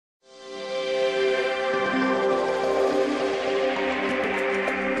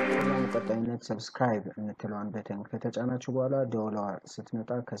subscribe የምትለዋን በተን ከተጫናችሁ በኋላ ደወሏ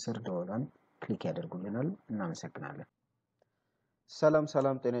ስትመጣ ከስር ደወሏን ክሊክ ያደርጉልናል። እናመሰግናለን።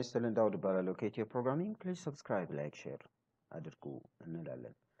 ሰላም ጤና ይስጥልን። ዳውድ እባላለሁ ከኢትዮ ፕሮግራሚንግ። ፕሊዝ ሰብስክራይብ፣ ላይክ፣ ሼር አድርጉ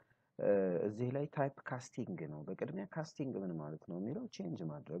እንላለን። እዚህ ላይ ታይፕ ካስቲንግ ነው። በቅድሚያ ካስቲንግ ምን ማለት ነው የሚለው ቼንጅ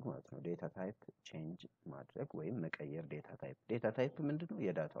ማድረግ ማለት ነው። ዴታ ታይፕ ቼንጅ ማድረግ ወይም መቀየር። ዴታ ታይፕ ምንድነው?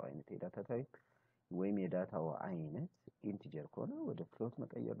 የዳታው አይነት። የዳታ ታይፕ ወይም የዳታው አይነት ኢንቲጀር ከሆነ ወደ ፍሎት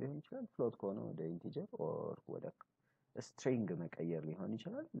መቀየር ሊሆን ይችላል። ፍሎት ከሆነ ወደ ኢንቲጀር ኦር ወደ ስትሪንግ መቀየር ሊሆን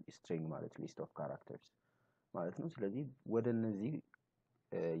ይችላል። ስትሪንግ ማለት ሊስት ኦፍ ካራክተርስ ማለት ነው። ስለዚህ ወደ እነዚህ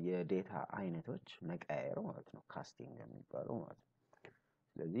የዴታ አይነቶች መቀየር ማለት ነው ካስቲንግ የሚባለው ማለት ነው።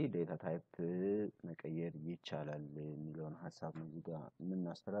 ስለዚህ ዴታ ታይፕ መቀየር ይቻላል የሚለውን ሐሳብ ነው እዚህ ጋር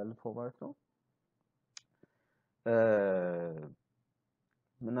የምናስተላልፈው ማለት ነው።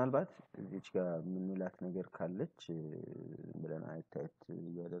 ምናልባት እዚች ጋር የምንላት ነገር ካለች ብለን አይታይት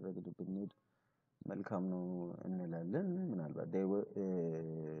ያደረግን ብንሄድ መልካም ነው እንላለን። ምናልባት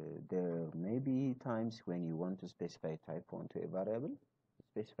there may be times when you want to specify type onto a variable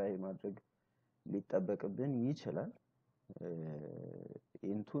specify ማድረግ ሊጠበቅብን ይችላል።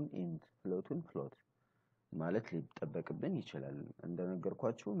 ኢንቱን ኢንት ፍሎቱን ፍሎት ማለት ሊጠበቅብን ይችላል።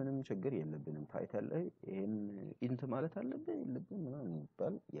 እንደነገርኳችሁ ምንም ችግር የለብንም። ፓይተን ላይ ይሄን ኢንት ማለት አለብን የለብን ምናምን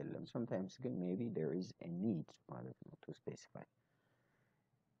ይባል የለም። sometimes ግን maybe there is a need ማለት ነው to specify።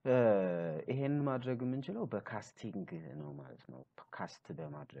 ይሄን ማድረግ የምንችለው በካስቲንግ ነው ማለት ነው። ካስት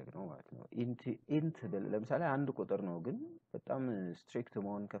በማድረግ ነው ማለት ነው። ኢንት ለምሳሌ አንድ ቁጥር ነው፣ ግን በጣም ስትሪክት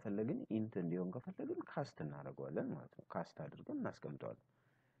መሆን ከፈለግን ኢንት እንዲሆን ከፈለግን ካስት እናደርገዋለን ማለት ነው። ካስት አድርገን እናስቀምጠዋለን።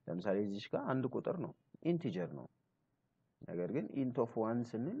 ለምሳሌ እዚህ ጋር አንድ ቁጥር ነው፣ ኢንቲጀር ነው። ነገር ግን int of 1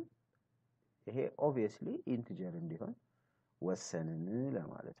 ስንል ይሄ obviously ኢንቲጀር እንዲሆን ወሰንን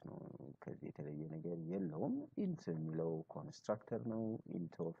ለማለት ነው። ከዚህ የተለየ ነገር የለውም። int የሚለው ኮንስትራክተር ነው።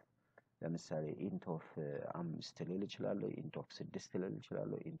 int of ለምሳሌ int of 5 ልል እችላለሁ፣ int of 6 ልል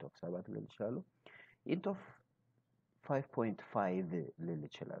እችላለሁ፣ int of 7 ልል እችላለሁ፣ int of 5.5 ልል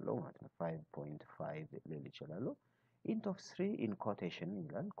እችላለሁ ማለት ነው። 5.5 ልል እችላለሁ። int of 3 in quotation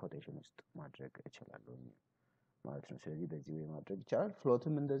ይላል፣ quotation ውስጥ ማድረግ እችላለሁ ማለት ነው። ስለዚህ በዚህ ወይ ማድረግ ይቻላል።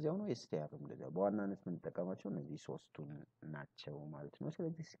 ፍሎትም እንደዚያው ነው፣ strም እንደዚያው። በዋናነት የምንጠቀማቸው እነዚህ ሶስቱን ናቸው ማለት ነው።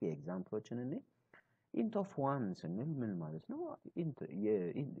 ስለዚህ እስኪ ኤግዛምፕሎችን እኔ int of 1 ስንል ምን ማለት ነው?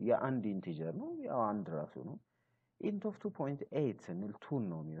 የአንድ ኢንቲጀር ነው፣ ያው አንድ ራሱ ነው። int of 2.8 ስንል 2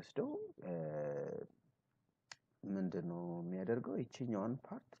 ነው የሚወስደው። ምንድነው የሚያደርገው? ይችኛዋን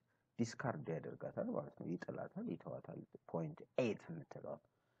ፓርት ዲስካርድ ያደርጋታል ማለት ነው። ይጥላታል፣ ይተዋታል። 0.8 የምትለው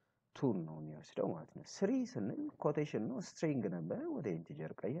 2 ነው የሚወስደው ማለት ነው። 3 ስንል ኮቴሽን ነው፣ ስትሪንግ ነበር ወደ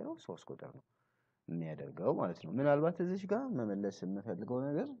ኢንቲጀር ቀየረው፣ 3 ቁጥር ነው የሚያደርገው ማለት ነው። ምናልባት እዚህ ጋር መመለስ የምፈልገው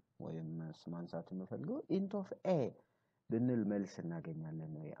ነገር ወይም ማንሳት የምፈልገው int of a ብንል መልስ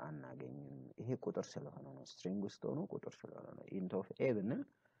እናገኛለን ወይ አናገኝም? ይሄ ቁጥር ስለሆነ ነው፣ ስትሪንግ ውስጥ ሆኖ ቁጥር ስለሆነ ነው። int of a ብንል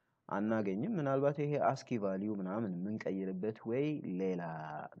አናገኝም። ምናልባት ይሄ አስኪ ቫልዩ ምናምን የምንቀይርበት ወይ ሌላ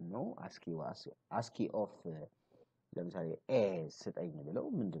ነው። አስኪ ኦፍ ለምሳሌ ኤ ስጠኝ ብለው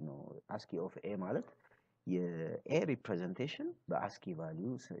ምንድነው አስኪ ኦፍ ኤ ማለት የኤ ሪፕሬዘንቴሽን በአስኪ ቫልዩ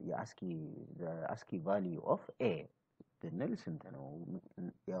የአስኪ ቫልዩ ኦፍ ኤ ብንል ስንት ነው?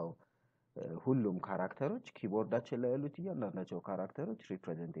 ያው ሁሉም ካራክተሮች ኪቦርዳችን ላይ ያሉት እያንዳንዳቸው ካራክተሮች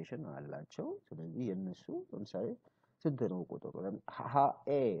ሪፕሬዘንቴሽን አላቸው። ስለዚህ የነሱ ለምሳሌ ስንት ነው ቁጥሩ? ሃ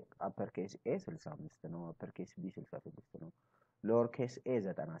ኤ አፐር ኬስ ኤ 65 ነው፣ አፐር ኬስ ቢ 66 ነው፣ ሎወር ኬስ ኤ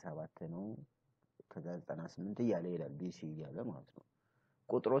 97 ነው፣ ከዛ 98 እያለ ይላል ቢሲ እያለ ማለት ነው።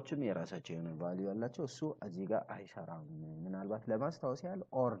 ቁጥሮችም የራሳቸው የሆነ ቫልዩ አላቸው። እሱ እዚህ ጋር አይሰራም። ምናልባት ለማስታወስ ያህል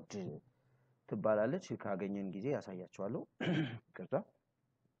ኦርድ ትባላለች። ካገኘን ጊዜ ያሳያቸዋለሁ። ከዛ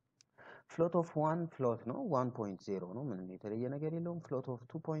ፍሎት ኦፍ 1 ፍሎት ነው፣ 1.0 ነው፣ ምንም የተለየ ነገር የለውም። ፍሎት ኦፍ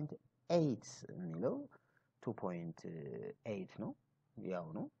 2.8 የሚለው 2.8 ነው፣ ያው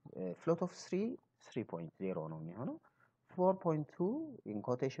ነው። ፍሎት ኦፍ 3 3.0 ነው የሚሆነው። 4.2 ኢን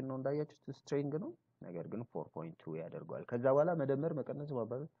ኮቴሽን ነው እንዳያችሁት፣ ስትሪንግ ነው፣ ነገር ግን 4.2 ያደርጋል። ከዛ በኋላ መደመር መቀነስ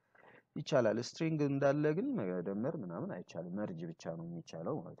ማባዛት ይቻላል። ስትሪንግ እንዳለ ግን መደመር ምናምን አይቻልም፣ መርጅ ብቻ ነው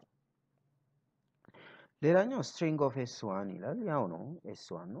የሚቻለው ማለት ነው። ሌላኛው ስትሪንግ ኦፍ s1 ይላል፣ ያው ነው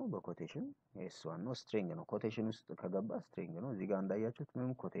s1 ነው፣ በኮቴሽን s1 ነው፣ ስትሪንግ ነው። ኮቴሽን ውስጥ ከገባ ስትሪንግ ነው። እዚህ ጋር እንዳያችሁት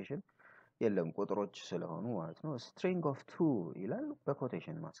ምንም ኮቴሽን የለም ቁጥሮች ስለሆኑ ማለት ነው። ስትሪንግ ኦፍ 2 ይላል፣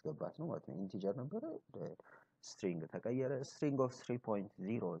 በኮቴሽን ማስገባት ነው ማለት ነው። ኢንቲጀር ነበረ ስትሪንግ ተቀየረ። ስትሪንግ ኦፍ 3.0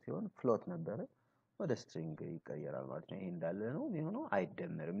 ሲሆን ፍሎት ነበረ ወደ ስትሪንግ ይቀየራል ማለት ነው። ይሄ እንዳለ ነው የሚሆነው፣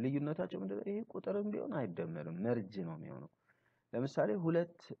 አይደመርም። ልዩነታቸው ምንድነው? ይሄ ቁጥርም ቢሆን አይደመርም፣ መርጅ ነው የሚሆነው። ለምሳሌ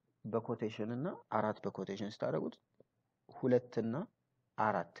 2 በኮቴሽን እና 4 በኮቴሽን ስታደርጉት 2 እና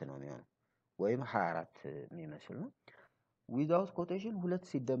 4 ነው የሚሆነው፣ ወይም 24 የሚመስል ነው። ዊዛውት ኮቴሽን ሁለት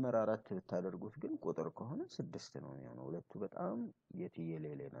ሲደመር አራት ብታደርጉት ግን ቁጥር ከሆነ 6 ነው የሚሆነው። ሁለቱ በጣም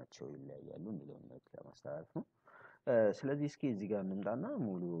የትየሌሌ ናቸው ይለያያሉ የሚለውን ነገር ለማስተላለፍ ነው። ስለዚህ እስኪ እዚህ ጋር እንምጣና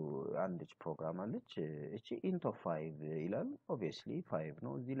ሙሉ አንድች ፕሮግራም አለች። እቺ int of 5 ይላል። obviously 5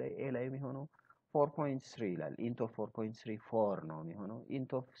 ነው። እዚህ ላይ a ላይ የሚሆነው 4.3 ይላል። int of 4.3 4 ነው የሚሆነው።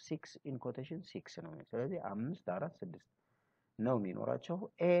 int of 6 in quotation 6 ነው። ስለዚህ 5 4 6 ነው የሚኖራቸው።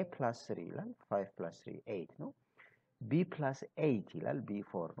 a plus 3 ይላል። 5 plus 3 8 ነው። b plus 8 ይላል። b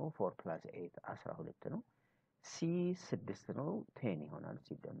 4 ነው። 4 plus 8 12 ነው። c 6 ነው 10 ይሆናል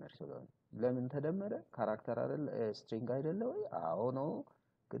ሲደመር ስለሆነ። ለምን ተደመረ? ካራክተር አይደል ስትሪንግ አይደለ ወይ? አዎ ነው፣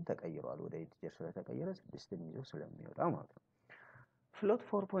 ግን ተቀይሯል። ወደ ኢንቲጀር ስለተቀየረ 6ን ይዞ ስለሚወጣ ማለት ነው። ፍሎት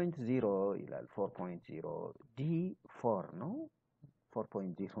 4.0 ይላል። 4.0 d 4 ነው።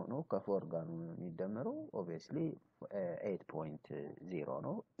 4.0 ነው። ከ4 ጋር ነው የሚደመረው። obviously 8.0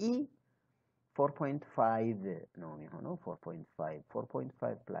 ነው። e 4.5 ነው የሚሆነው። 4.5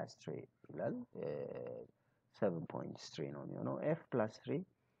 4.5 plus 3 ይላል። 7.3 ነው የሚሆነው። f plus 3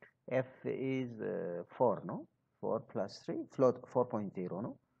 f is 4 ነው። 4 plus 3 float 4.0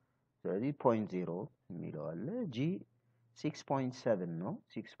 ነው። ስለዚህ 0.0 የሚለው አለ። g 6.7 ነው።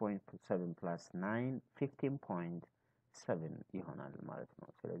 6.7 plus 9 15.7 ይሆናል ማለት ነው።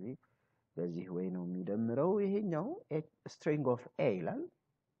 ስለዚህ በዚህ ወይ ነው የሚደምረው። ይሄኛው string of a ይላል።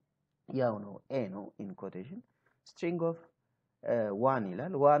 ያው ነው a ነው in quotation string of 1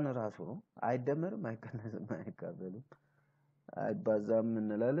 ይላል። 1 ራሱ ነው፣ አይደመርም፣ አይቀነስም፣ አይካፈልም፣ አይባዛም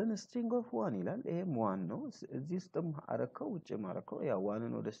እንላለን። string of 1 ይላል። ይሄም 1 ነው። እዚህ ውስጥም አረከው ውጭም አረከው ያው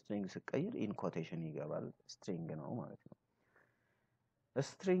 1ን ወደ string ስቀይር in quotation ይገባል፣ string ነው ማለት ነው።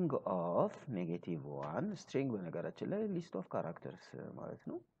 string of -1 string በነገራችን ላይ list of characters ማለት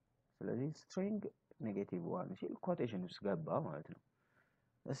ነው። ስለዚህ string -1 ሲል quotation ውስጥ ገባ ማለት ነው።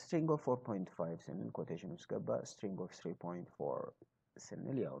 string of 4.5 ስንል quotation ውስጥ ገባ። string of 3.4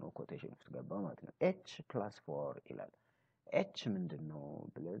 ስንል ያው ነው quotation ውስጥ ገባ ማለት ነው። h plus 4 ይላል። h ምንድነው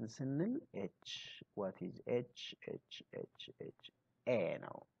ብለን ስንል h what is h h h h a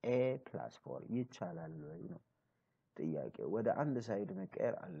ነው። a plus 4 ይቻላል ወይ ነው ጥያቄው። ወደ አንድ ሳይድ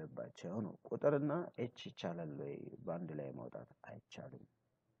መቀየር አለባቸው ነው። ቁጥርና h ይቻላል ወይ በአንድ ላይ ማውጣት አይቻልም።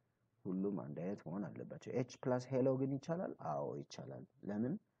 ሁሉም አንድ አይነት መሆን አለባቸው። h plus hello ግን ይቻላል? አዎ ይቻላል።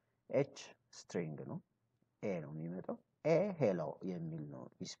 ለምን? h string ነው፣ a ነው የሚመጣው። a hello የሚል ነው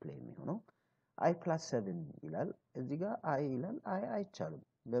ዲስፕሌይ የሚሆነው። i plus 7 ይላል። እዚህ ጋር i ይላል። i አይቻልም።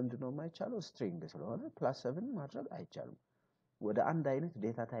 ለምንድን ነው የማይቻለው? string ስለሆነ plus 7 ማድረግ አይቻልም። ወደ አንድ አይነት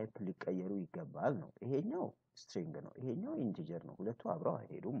ዴታ ታይፕ ሊቀየሩ ይገባል ነው። ይሄኛው string ነው፣ ይሄኛው ኢንቲጀር ነው። ሁለቱ አብረው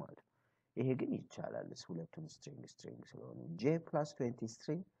አይሄዱም ማለት ነው። ይሄ ግን ይቻላል ሁለቱም string ስለሆኑ። j plus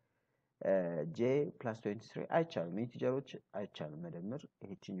 23 j plus 23 አይቻልም። ኢንቲጀሮች አይቻልም መደመር።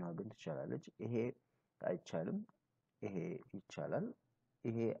 ይሄችኛዋ ግን ትቻላለች። ይሄ አይቻልም። ይሄ ይቻላል።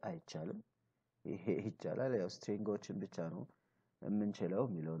 ይሄ አይቻልም። ይሄ ይቻላል። ያው ስትሪንጎችን ብቻ ነው የምንችለው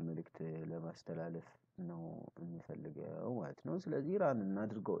የሚለውን መልእክት ለማስተላለፍ ነው የምፈልገው ማለት ነው። ስለዚህ ራን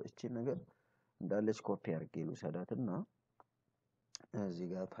እናድርገው። እቺን ነገር እንዳለች ኮፒ አድርጌ ልውሰዳትና እዚህ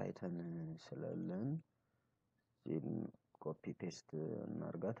ጋር ፓይተን ስላለን ኮፒ ፔስት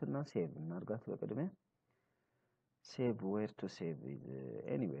እናርጋትና ሴቭ እናርጋት። በቅድሚያ ሴቭ ዌር ቱ ሴቭ ኢዝ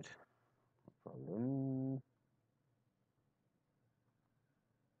ኤኒዌር ፕሮብለም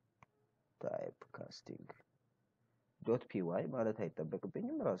ታይፕ ካስቲንግ ዶት ፒዋይ ማለት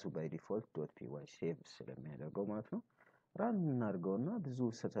አይጠበቅብኝም። ራሱ ባይ ዲፎልት ዶት ፒዋይ ሴቭ ስለሚያደርገው ማለት ነው። ራን እናርገውና ብዙ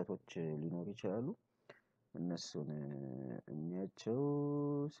ስህተቶች ሊኖሩ ይችላሉ፣ እነሱን እንያቸው።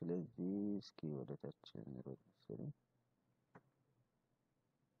 ስለዚህ እስኪ ወደ ታች እንሮጥ መሰለኝ።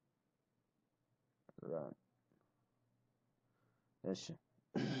 እሺ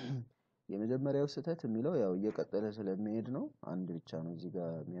የመጀመሪያው ስህተት የሚለው ያው እየቀጠለ ስለሚሄድ ነው። አንድ ብቻ ነው እዚህ ጋር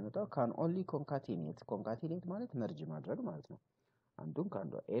የሚያመጣው። ካን ኦንሊ ኮንካቲኔት። ኮንካቲኔት ማለት መርጅ ማድረግ ማለት ነው። አንዱን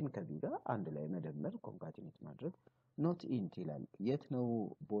ከአንዱ ኤን ከዚህ ጋር አንድ ላይ መደመር ኮንካቲኔት ማድረግ። ኖት ኢንት ይላል። የት ነው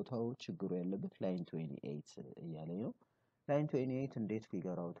ቦታው ችግሩ ያለበት? ላይን 28 እያለኝ ነው። ላይን 28 እንዴት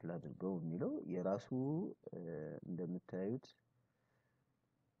ፊገር አውት ላድርገው የሚለው የራሱ እንደምታዩት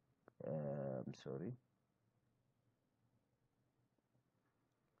ሶሪ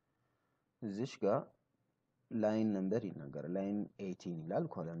እዚሽ ጋር ላይን ነምበር ይናገራል። ላይን 18 ይላል፣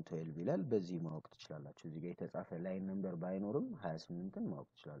 ኮለም 12 ይላል። በዚህ ማወቅ ትችላላችሁ። እዚህ ጋር የተጻፈ ላይን ነምበር ባይኖርም 28ን ማወቅ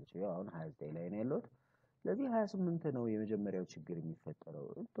ትችላላችሁ። ያው አሁን 29 ላይ ነው ያለሁት። ስለዚህ 28 ነው የመጀመሪያው ችግር የሚፈጠረው።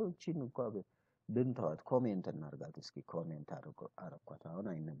 እቺን እንኳን ብንተዋት ኮሜንት እናርጋት እስኪ። ኮሜንት አረኳት። አሁን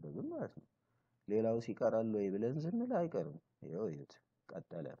አይነበብም ማለት ነው። ሌላው ሲቀራል ወይ ብለን ስንል አይቀርም። ይኸው እዩት፣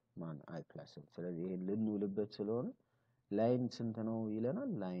 ቀጠለ። ማን አይ ፕላስ። ስለዚህ ይሄን ልንውልበት ስለሆነ ላይን ስንት ነው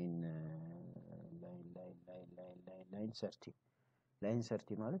ይለናል? ላይን ላይን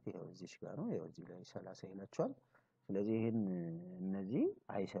 30 ማለት ይሄው እዚህ ጋር ነው ይሄው እዚህ ላይ 30 ይላችኋል ስለዚህ ይሄን እነዚህ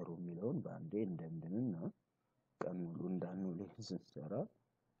አይሰሩም የሚለውን በአንዴ እንደምንና ቀን ሙሉ እንዳንውል ስንሰራ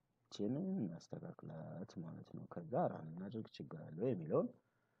ቼንን እናስተካክላት ማለት ነው ከዛ ራን እናድርግ ችግር አለው የሚለውን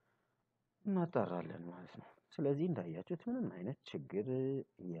እናጣራለን ማለት ነው ስለዚህ እንዳያችሁት ምንም አይነት ችግር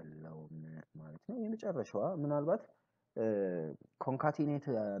የለውም ማለት ነው የመጨረሻዋ ምናልባት ኮንካቲኔት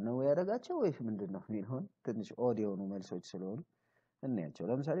ነው ያደረጋቸው ወይስ ምንድነው የሚሆን ትንሽ ኦዲዮ ነው መልሶች ስለሆኑ እናያቸው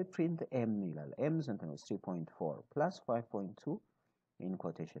ለምሳሌ print m ይላል m ስንት ነው 3.4 plus 5.2 in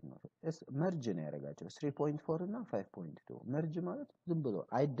quotation ነው መርጅ ነው ያደረጋቸው 3.4 እና 5.2 መርጅ ማለት ዝም ብሎ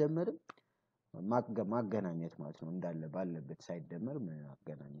አይደመርም ማገናኘት ማለት ነው እንዳለ ባለበት ሳይደመር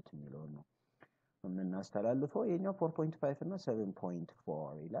ማገናኘት የሚለው ነው እናስተላልፈው የኛው 4.5 እና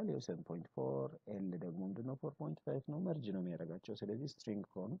 7.4 ይላል ይሄ 7.4 l ደግሞ ምንድነው 4.5 ነው መርጅ ነው የሚያደርጋቸው ስለዚህ string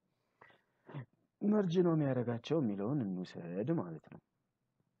ከሆነ መርጅ ነው የሚያደርጋቸው የሚለውን እንውሰድ ማለት ነው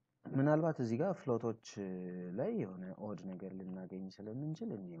ምናልባት እዚህ ጋር ፍሎቶች ላይ የሆነ ኦድ ነገር ልናገኝ ስለምንችል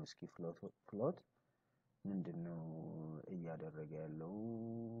እኔው እስኪ ፍሎት ምንድነው እያደረገ ያለው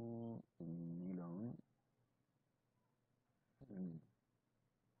የሚለውን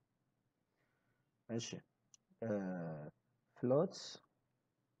እሺ ፍሎት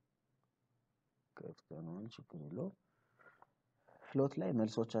ከፍተናል ችግር የለው ፍሎት ላይ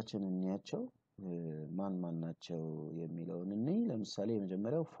መልሶቻችን እንያቸው ማን ናቸው የሚለውን እንይ ለምሳሌ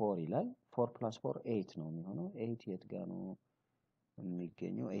የመጀመሪያው 4 ይላል 4 + 4 8 ነው የሚሆነው 8 የት ጋር ነው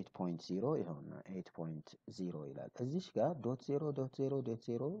የሚገኘው 8.0 ይሆንና 8.0 ይላል እዚህ ጋር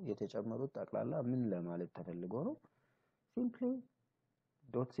 .0.0.0 የተጨመሩት ጠቅላላ ምን ለማለት ተፈልጎ ነው ሲምፕሊ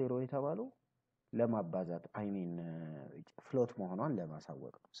 .0 የተባለው ለማባዛት ፍሎት መሆኗን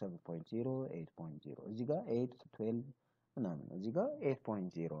ለማሳወቅ 7.0 8.0 እዚህ ጋር 8 12 ምናምን እዚህ ጋር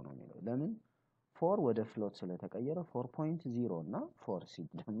 8.0 ነው የሚለው ለምን 4 ወደ ፍሎት ስለተቀየረ 4.0 እና 4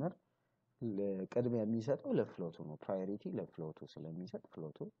 ሲደመር ለቅድሚያ የሚሰጠው ለፍሎቱ ነው ፕራዮሪቲ ለፍሎቱ ስለሚሰጥ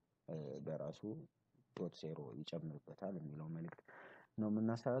ፍሎቱ በራሱ .0 ይጨምርበታል የሚለው መልእክት ነው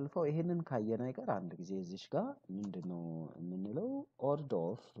የምናስተላልፈው ይሄንን ካየና አይቀር አንድ ጊዜ እዚህ ጋር ምንድነው የምንለው ኦርድ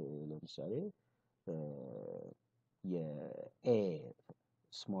ኦፍ ለምሳሌ የኤ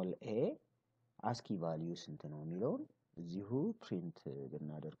ስሞል ኤ አስኪ ቫልዩ ስንት ነው የሚለውን እዚሁ ፕሪንት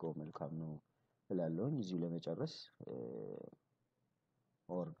ብናደርገው መልካም ነው እላለሁኝ እዚሁ ለመጨረስ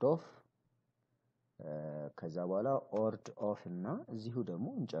ኦርድ ኦፍ ከዛ በኋላ ኦርድ ኦፍ እና እዚሁ ደግሞ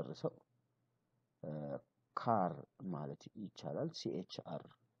እንጨርሰው ካር ማለት ይቻላል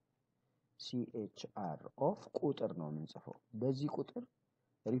ችር ኦፍ ቁጥር ነው የምንጽፈው በዚህ ቁጥር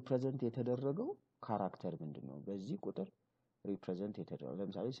ሪፕሬዘንት የተደረገው ካራክተር ምንድነው በዚህ ቁጥር ሪፕሬዘንት የተደረገው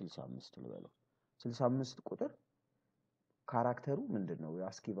ለምሳሌ 65 ልበለው 65 ቁጥር ካራክተሩ ምንድነው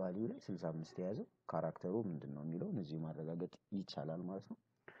አስኪ ቫልዩ ላይ 65 የያዘው ካራክተሩ ምንድነው የሚለው እዚህ ማረጋገጥ ይቻላል ማለት ነው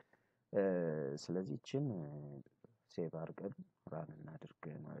ስለዚህ እቺን ሴቭ አድርገን ራን እናድርግ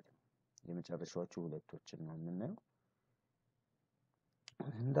ማለት ነው የመጨረሻዎቹ ሁለቶችን ነው የምናየው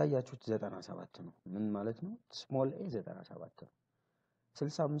እንዳያችሁት 97 ነው ምን ማለት ነው ስሞል ኤ 97 ነው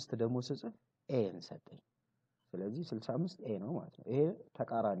 65 ደግሞ ስጽፍ ኤ እንሰጠኝ ስለዚህ 65 ኤ ነው ማለት ነው ይሄ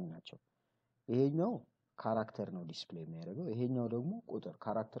ተቃራኒ ናቸው ይሄኛው ካራክተር ነው ዲስፕሌይ የሚያደርገው ይሄኛው ደግሞ ቁጥር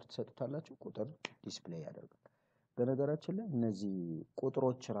ካራክተር ተሰጥቷላችሁ ቁጥር ዲስፕሌይ ያደርጋል በነገራችን ላይ እነዚህ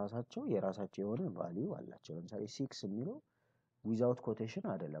ቁጥሮች ራሳቸው የራሳቸው የሆነ ቫልዩ አላቸው ለምሳሌ 6 የሚለው ዊዛውት ኮቴሽን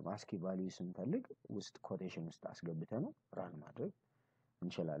አይደለም አስኪ ቫልዩ ስንፈልግ ውስጥ ኮቴሽን ውስጥ አስገብተነው ራን ማድረግ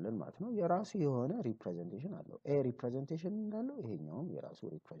እንችላለን ማለት ነው የራሱ የሆነ ሪፕሬዘንቴሽን አለው ኤ ሪፕሬዘንቴሽን እንዳለው ይሄኛውም የራሱ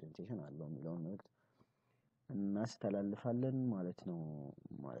ሪፕሬዘንቴሽን አለው የሚለውን መልእክት እናስተላልፋለን ማለት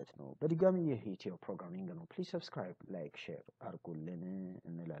ነው በድጋሚ የኢትዮ ፕሮግራሚንግ ነው ፕሊዝ ሰብስክራይብ ላይክ ሼር አድርጉልን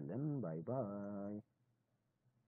እንላለን ባይ ባይ